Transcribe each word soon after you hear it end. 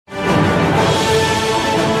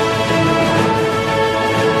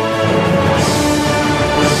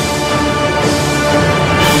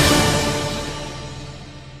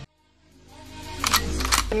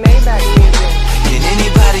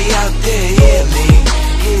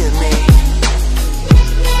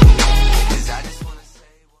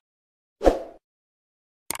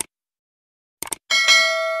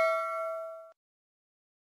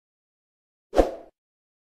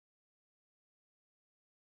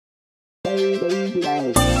गली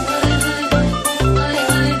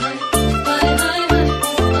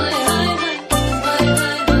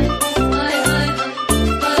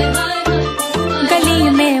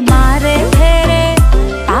में मारे फेरे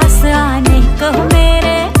पास आने को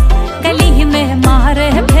मेरे, गली में मारे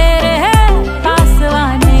फेरे पास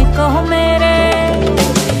आने को मेरे।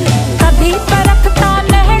 कभी परखता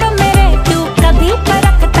नैन मेरे तू, कभी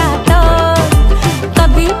परखता तो,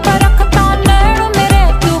 कभी परखता नैन मेरे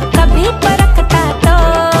तू, कभी परखता तो।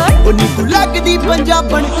 उन्नी तू लगदी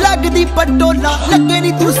पंजाबन लगदी पटोला, लगे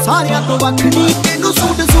नी तू सारियां तो वखनी, तेनू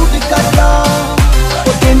सूट सूट करदा,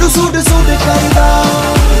 ओ तेनू सूट सूट करदा।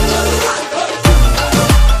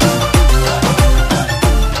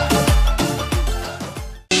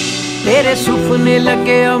 तेरे सुपने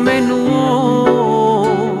लगे आ मैनू,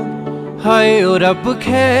 हाय ओ रब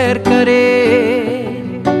खैर करे।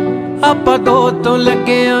 आपां दो तो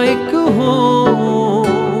लगे आ एक होण,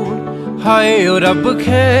 हाय ओ रब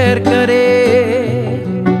खैर करे।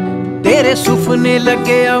 तेरे सुपने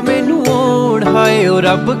लगे आ मैनू होण, हाय ओ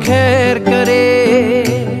रब खैर करे।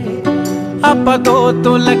 आपां दो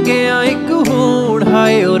तो लगे आ एक होण,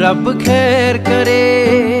 हाय ओ रब खैर करे,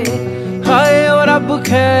 हाय ओ रब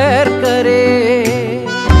खैर करे।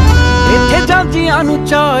 इत्थे जांदियां नू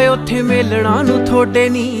चाहे उत्थे मिलना नू थोड़े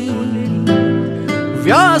नी,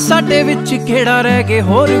 विआह साडे विच केड़ा रह गए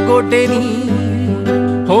होर गोडे नी।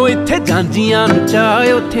 हो इत्थे जांदियां नू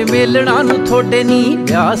चाहे उत्थे मिलना नू थोड़े नी,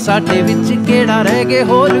 विआह साडे विच केड़ा रह गए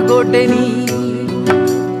होर गोडे नी।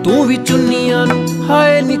 तू भी चुन्नियां नू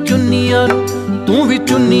हाय नी चुन्नियां नू, तू भी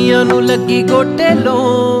चुन्नियां नू लगी गोडे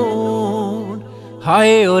लाउण,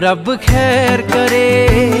 हाय ओ रब खैर करे।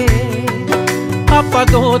 आपां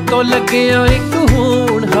दो तो लगे आ एक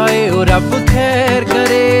होण, हाय ओ रब खैर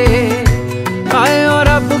करे, हाय ओ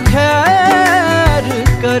रब खैर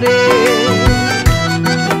करे।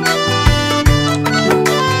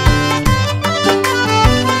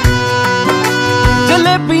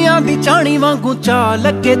 जलेबियां दी चाणी वांगू चा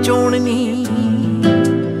लगे चोणनी,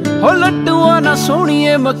 हो लड्डूआं ना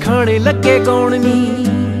सोहणीए मखाणे लगे गौणनी।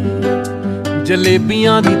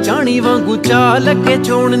 जलेबियां दी चाणी वांगू चा लगे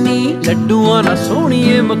चोणनी, लड्डूआं ना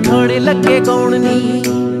सोहणीए मखाणे लगे गौणनी।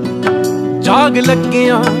 जाग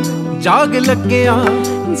लग्गियां जाग लग्गियां,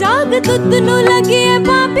 जाग दुध नू लगे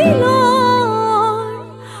बाबी लोण,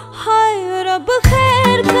 हाय रब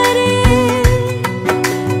खैर करे।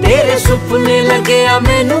 तेरे सुपने लगे आ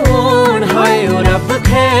मैनू होण, हाय ओ रब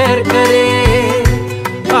खैर करे,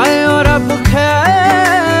 हाय ओ रब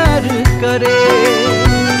खैर करे।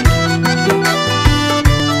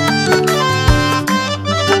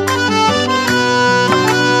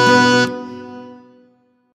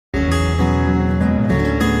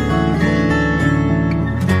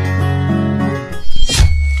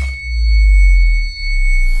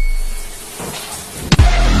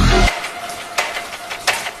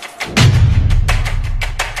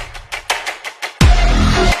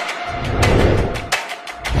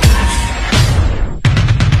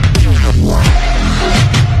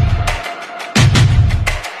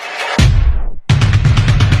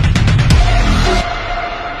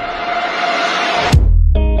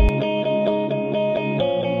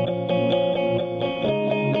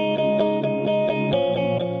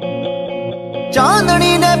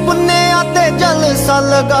 चांदनी ने पुन्नेया ते जलसा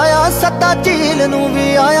लगाया, सदा झील नू भी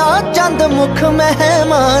आया चंद मुख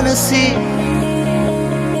मेहमान सी।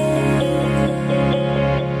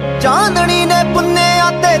 चांदनी ने पुन्नेया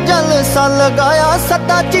ते जलसा लगाया,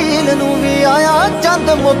 सदा झील नू भी आया चंद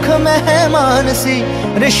मुख मेहमान सी।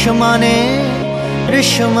 रिश्मा ने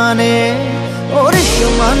ओ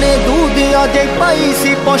रिश्मा ने दूध अजे पाई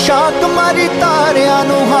सी पोशाक, मारी तारिया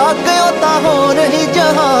नू हाक ओता हो रही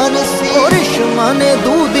जहान सी। ओ रिश्मा ने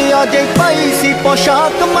दूध अजे पाई सी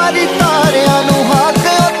पोशाक, मारी तारिया नू हाक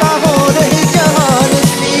ओता हो रही जहान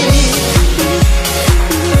सी।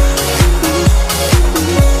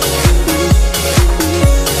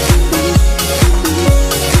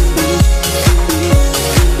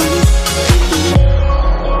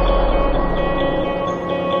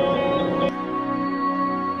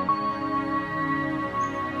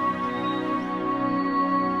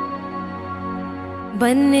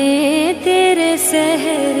 बन्ने तेरे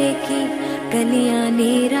शहर की गलियां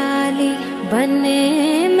निराली, बन्ने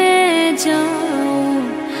मैं जाऊं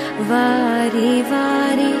वारी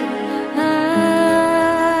वारी।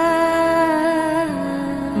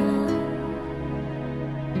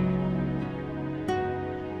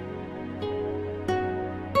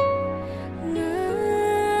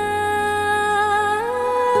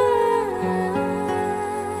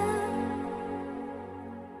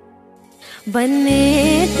 बन्ने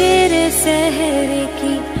तेरे शहर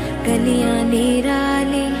की कलियां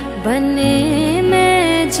निराली बने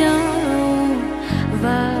मैं जाऊं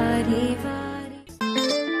वारी वारी।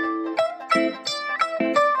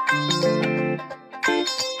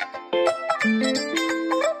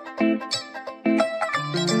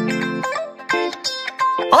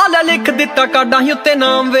 आला लिख दिता काडां उत्ते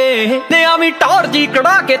नाम वे ने आवी टौर जी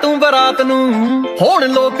कड़ा के तू बरात नू हुण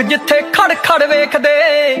लोक जिथे खड़ खड़ वेखदे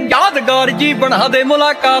यादगार जी बना दे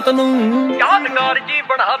मुलाकात नू यादगार जी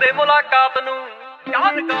बना दे मुलाकात नू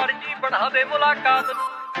यादगार जी बना दे मुलाकात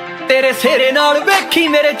नू तेरे सेरे नाल वेखी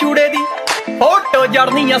मेरे चूड़े दी फोटो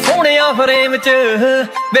जड़नियां सोहणिया फ्रेम च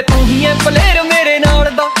वे तू ही है प्लेयर मेरे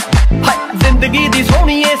नाल दा जिंदगी दी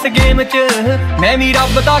सोहनी इस गेम च मैं भी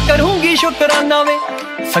रब दा करूंगी शुकराना वे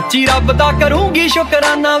सच्ची रब दा करूंगी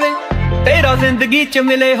शुकराना वे तेरा जिंदगी च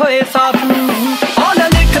मिले होए साथ नू आला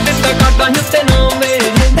लिख दिता काडां उत्ते नाम वे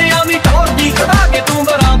ने आवी टौर जी कड़ा के तू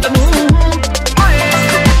बरात नू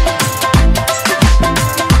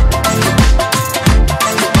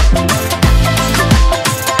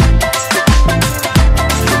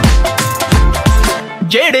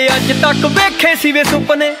जेड़े अज तक वेखे सी वे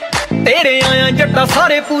सुपने तेरे आया जट्टा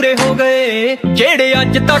सारे पूरे हो गए जेड़े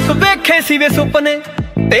अज तक वेखे सी वे सुपने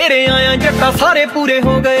तेरे आया जट्टा सारे पूरे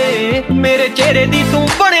हो गए मेरे चेहरे दी तू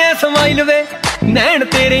बने स्माइल वे नैन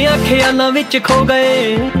तेरे ख्यालां विच खो गए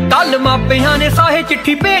कल मापियां ने साहे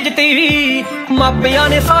चिट्ठी भेजती मापियां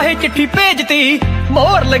ने साहे चिट्ठी भेजती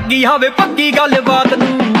मोहर लगी हावे पक्की गल बात नू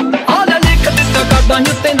आला लिख दिता काडां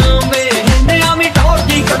उत्ते नाम वे ने आवी टौर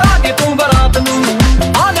जी कड़ा के तू बरात नू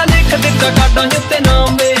आला लिख दिता काडां उत्ते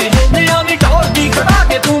नाम वे ने आवी टौर जी कड़ा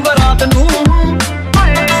के तू बरात नू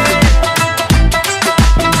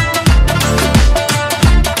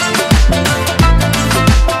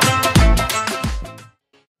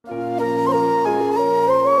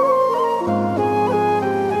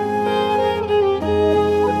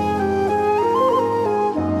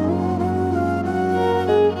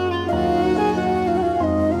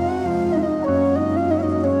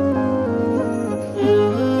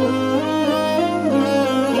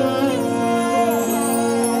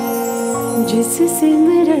जिस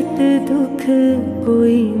सिमरत दुख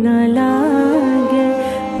कोई न लागे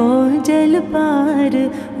पहुँचल पार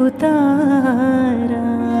उतारा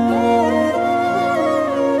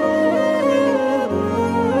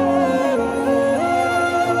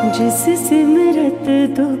जिस सिमरत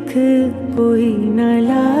दुख कोई न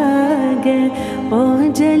लागे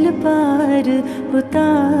पहुँचल पार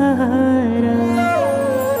उतारा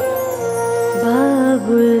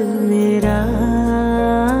बाबुल मेरा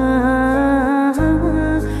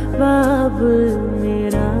बाबुल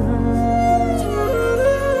मेरा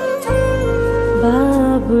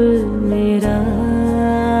बाबुल मेरा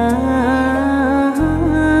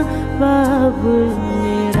बाबुल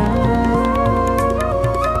मेरा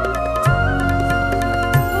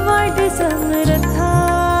वड समरथा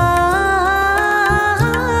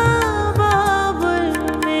बाबुल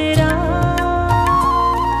मेरा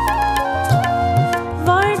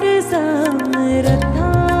वड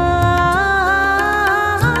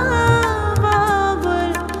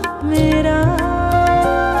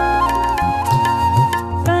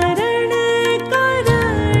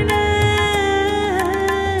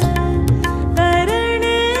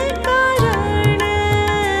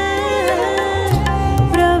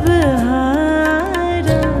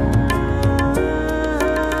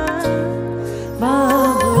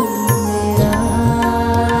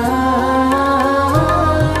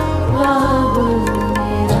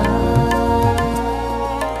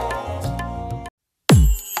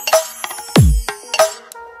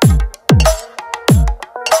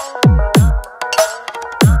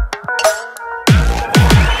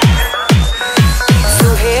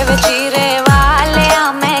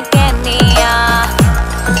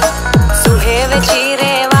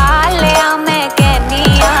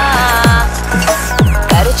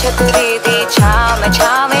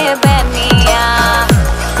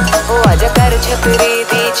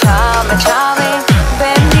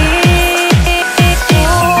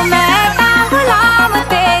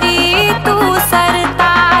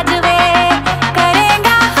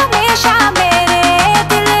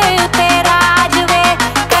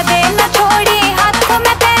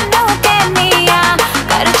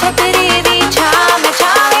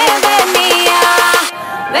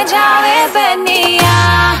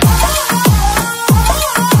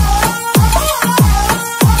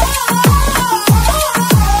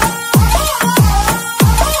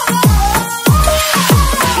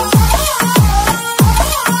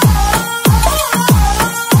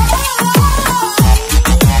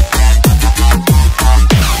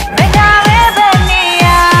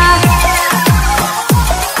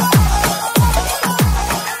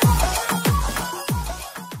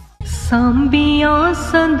सांबियां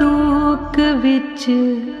संदूक विच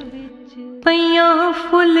पईयां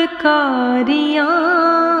फुलकारियां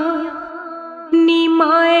नी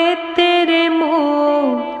माए तेरे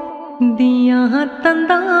मोह दियां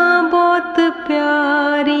तंदां बहुत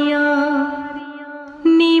प्यारियां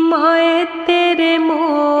नी माए तेरे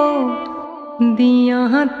मोह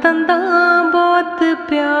दियां तंदां बहुत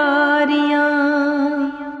प्यारियां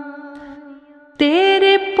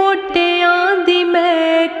तेरे पोटियां दी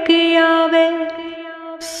महक आवे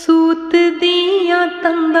सूत दियां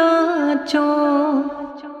तंदां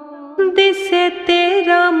चों दिसे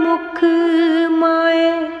तेरा मुख माए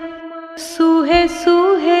सूहे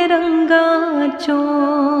सूहे रंगां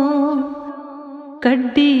चों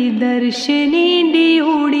कड्डी दर्शनी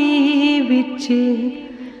डिउड़ी विच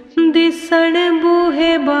दिसण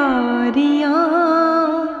बूहे बारियां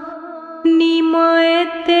नी माए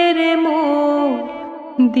तेरे मोह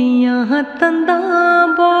दियां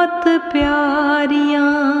तंदां बहुत प्यारियां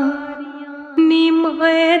नी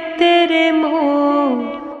माए तेरे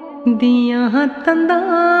मोह दियां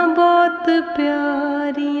तंदां बहुत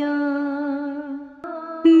प्यारियां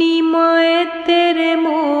नी माए तेरे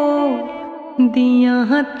मोह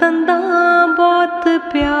दियां तंदां बहुत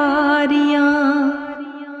प्यारियां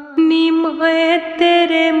नी माए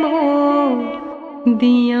तेरे मोह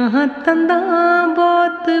दियां तंदां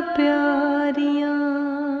बहुत प्यारियां।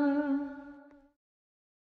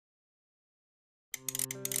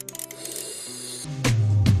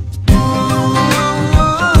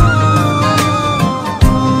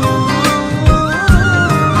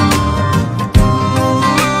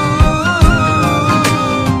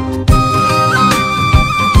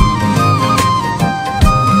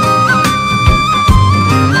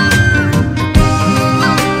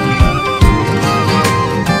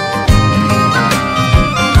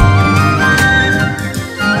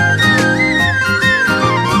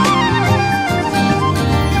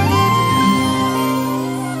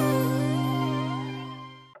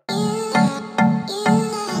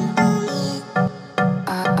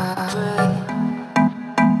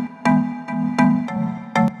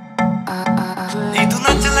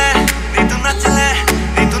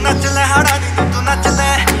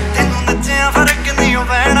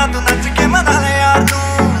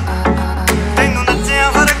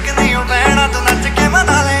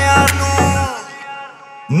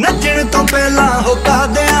 नचण तो पहला होका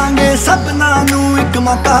देंगे सपना नू एक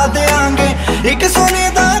मौका देंगे एक सोने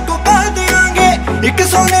दा कोका देंगे एक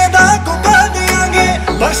सोने दा कोका देंगे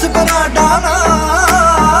बस बना डाना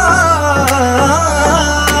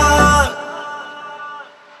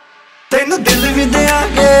तेनू दिल भी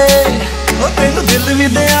देंगे ओ तेनू दिल भी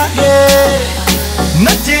देंगे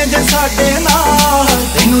नचे जे साडे नाल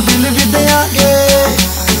तेनू दिल भी देंगे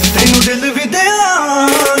तेनू दिल भी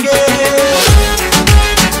देंगे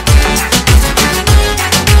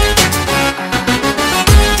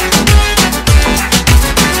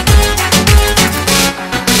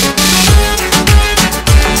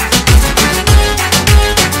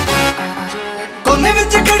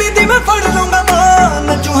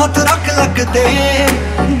हथ रख लगते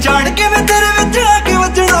जान के मैं तेरे विच आके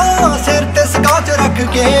वजना सिर ते स्कॉच रख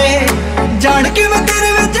के जान के मैं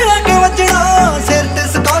तेरे विच आके वजना सिर ते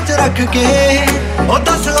स्कॉच रख के ओ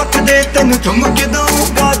 10 लाख दे तेनू चुम के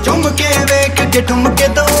दूंगा चुम के वेख के ठुम के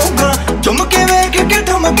दूंगा चुम के वेख के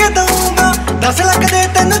ठुम के दूंगा 10 लाख दे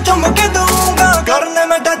तेनू चुम के दूंगा करने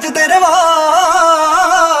में टच तेरे वाल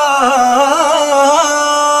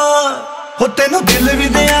हो तेनू दिल भी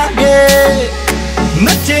देंगे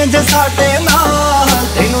नचे जे साडे नाल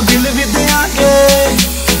तेनू दिल भी देंगे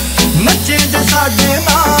नचे जे साडे नाल